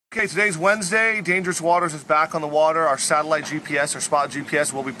Okay, today's Wednesday. Dangerous Waters is back on the water. Our satellite GPS, our spot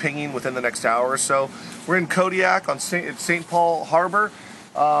GPS, will be pinging within the next hour or so. We're in Kodiak on St. Paul Harbor.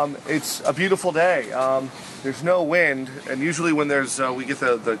 It's a beautiful day. There's no wind, and usually when we get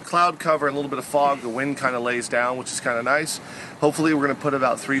the cloud cover and a little bit of fog, the wind kind of lays down, which is kind of nice. Hopefully, we're going to put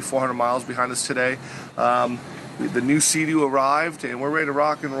about 300-400 miles behind us today. The new Sea-Doo arrived, and we're ready to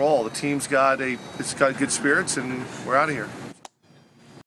rock and roll. The team's got good spirits, and we're out of here.